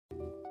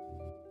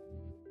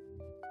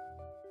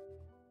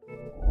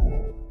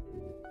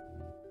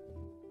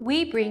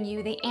We bring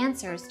you the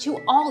answers to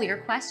all your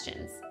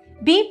questions.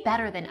 Be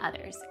better than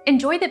others.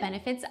 Enjoy the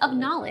benefits of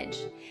knowledge.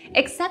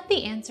 Accept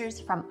the answers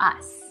from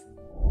us.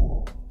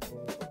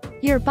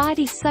 Your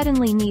body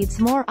suddenly needs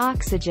more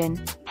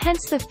oxygen,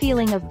 hence the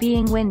feeling of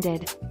being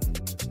winded.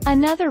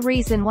 Another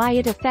reason why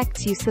it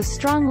affects you so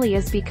strongly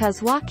is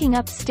because walking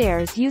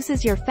upstairs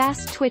uses your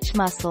fast twitch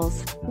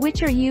muscles,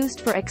 which are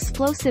used for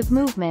explosive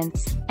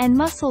movements, and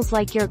muscles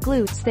like your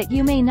glutes that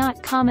you may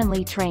not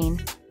commonly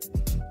train.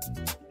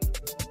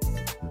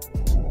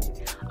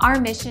 Our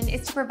mission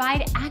is to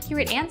provide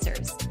accurate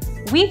answers.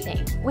 We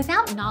think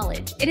without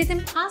knowledge, it is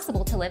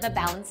impossible to live a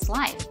balanced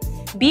life.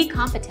 Be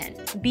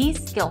competent, be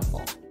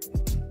skillful.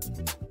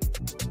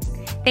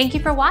 Thank you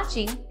for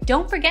watching.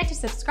 Don't forget to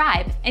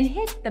subscribe and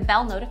hit the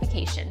bell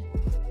notification.